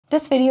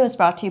This video is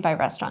brought to you by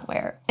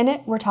Restaurantware. In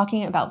it, we're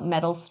talking about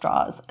metal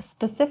straws,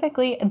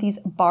 specifically these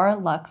Bar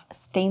Luxe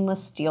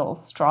stainless steel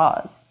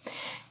straws.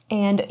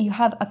 And you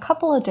have a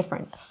couple of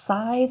different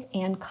size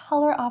and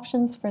color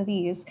options for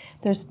these.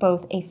 There's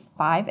both a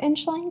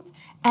 5-inch length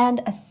and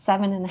a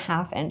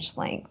 7.5-inch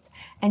length.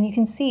 And you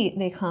can see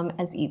they come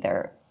as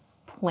either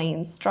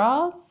plain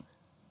straws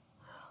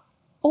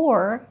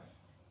or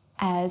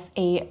as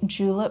a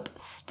julep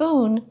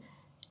spoon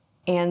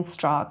and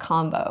straw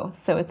combo.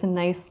 So it's a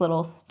nice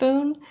little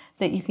spoon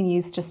that you can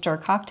use to stir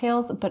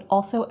cocktails, but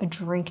also a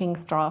drinking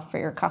straw for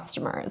your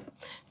customers.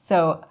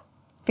 So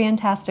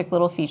fantastic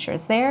little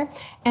features there.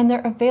 And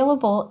they're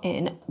available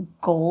in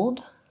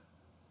gold,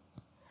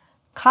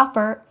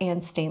 copper,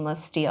 and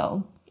stainless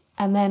steel.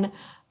 And then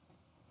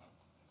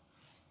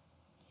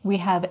we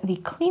have the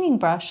cleaning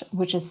brush,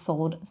 which is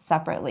sold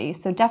separately.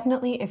 So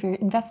definitely, if you're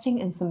investing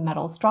in some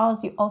metal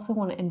straws, you also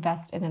want to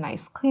invest in a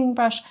nice cleaning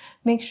brush.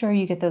 Make sure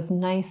you get those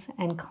nice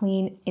and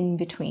clean in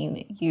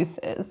between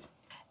uses.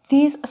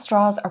 These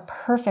straws are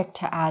perfect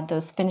to add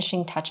those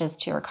finishing touches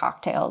to your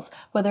cocktails,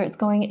 whether it's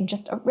going in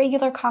just a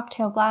regular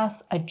cocktail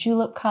glass, a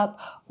julep cup,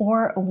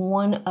 or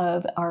one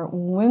of our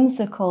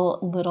whimsical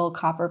little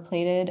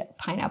copper-plated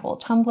pineapple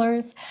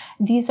tumblers.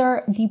 These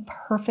are the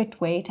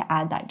perfect way to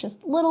add that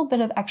just little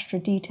bit of extra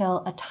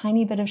detail, a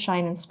tiny bit of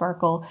shine and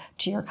sparkle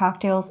to your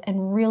cocktails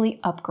and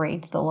really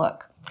upgrade the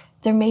look.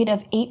 They're made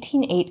of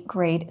 18-8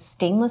 grade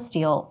stainless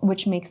steel,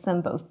 which makes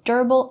them both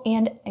durable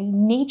and a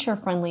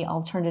nature-friendly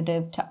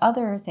alternative to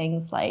other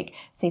things like,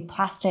 say,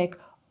 plastic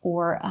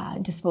or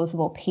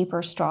disposable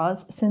paper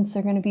straws, since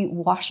they're going to be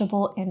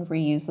washable and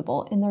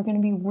reusable, and they're going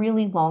to be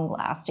really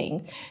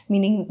long-lasting,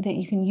 meaning that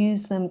you can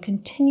use them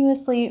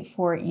continuously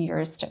for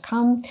years to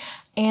come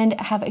and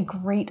have a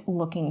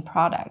great-looking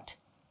product.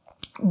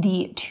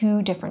 The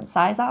two different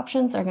size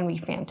options are going to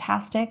be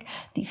fantastic.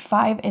 The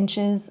 5-inch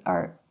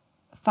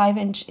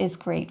is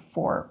great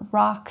for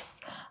rocks,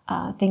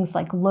 things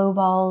like low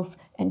balls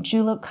and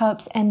julep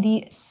cups, and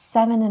the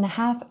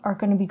 7.5 are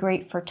going to be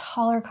great for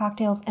taller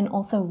cocktails and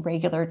also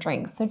regular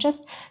drinks. So just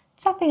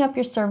stepping up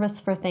your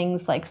service for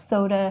things like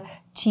soda,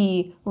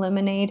 tea,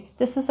 lemonade,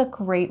 this is a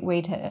great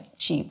way to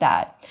achieve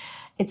that.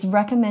 It's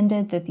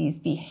recommended that these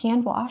be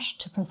hand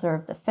washed to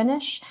preserve the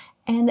finish,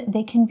 and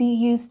they can be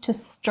used to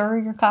stir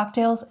your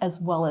cocktails as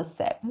well as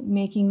sip,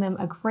 making them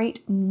a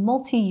great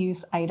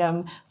multi-use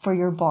item for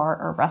your bar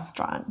or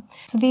restaurant.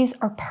 So these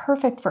are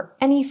perfect for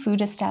any food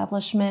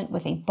establishment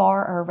with a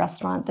bar or a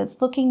restaurant that's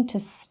looking to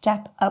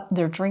step up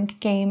their drink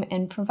game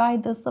and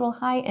provide those little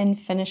high-end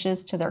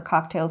finishes to their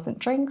cocktails and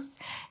drinks,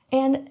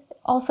 and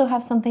also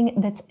have something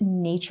that's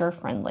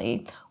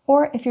nature-friendly.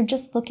 Or if you're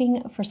just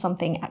looking for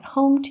something at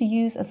home to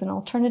use as an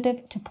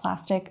alternative to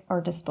plastic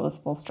or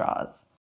disposable straws.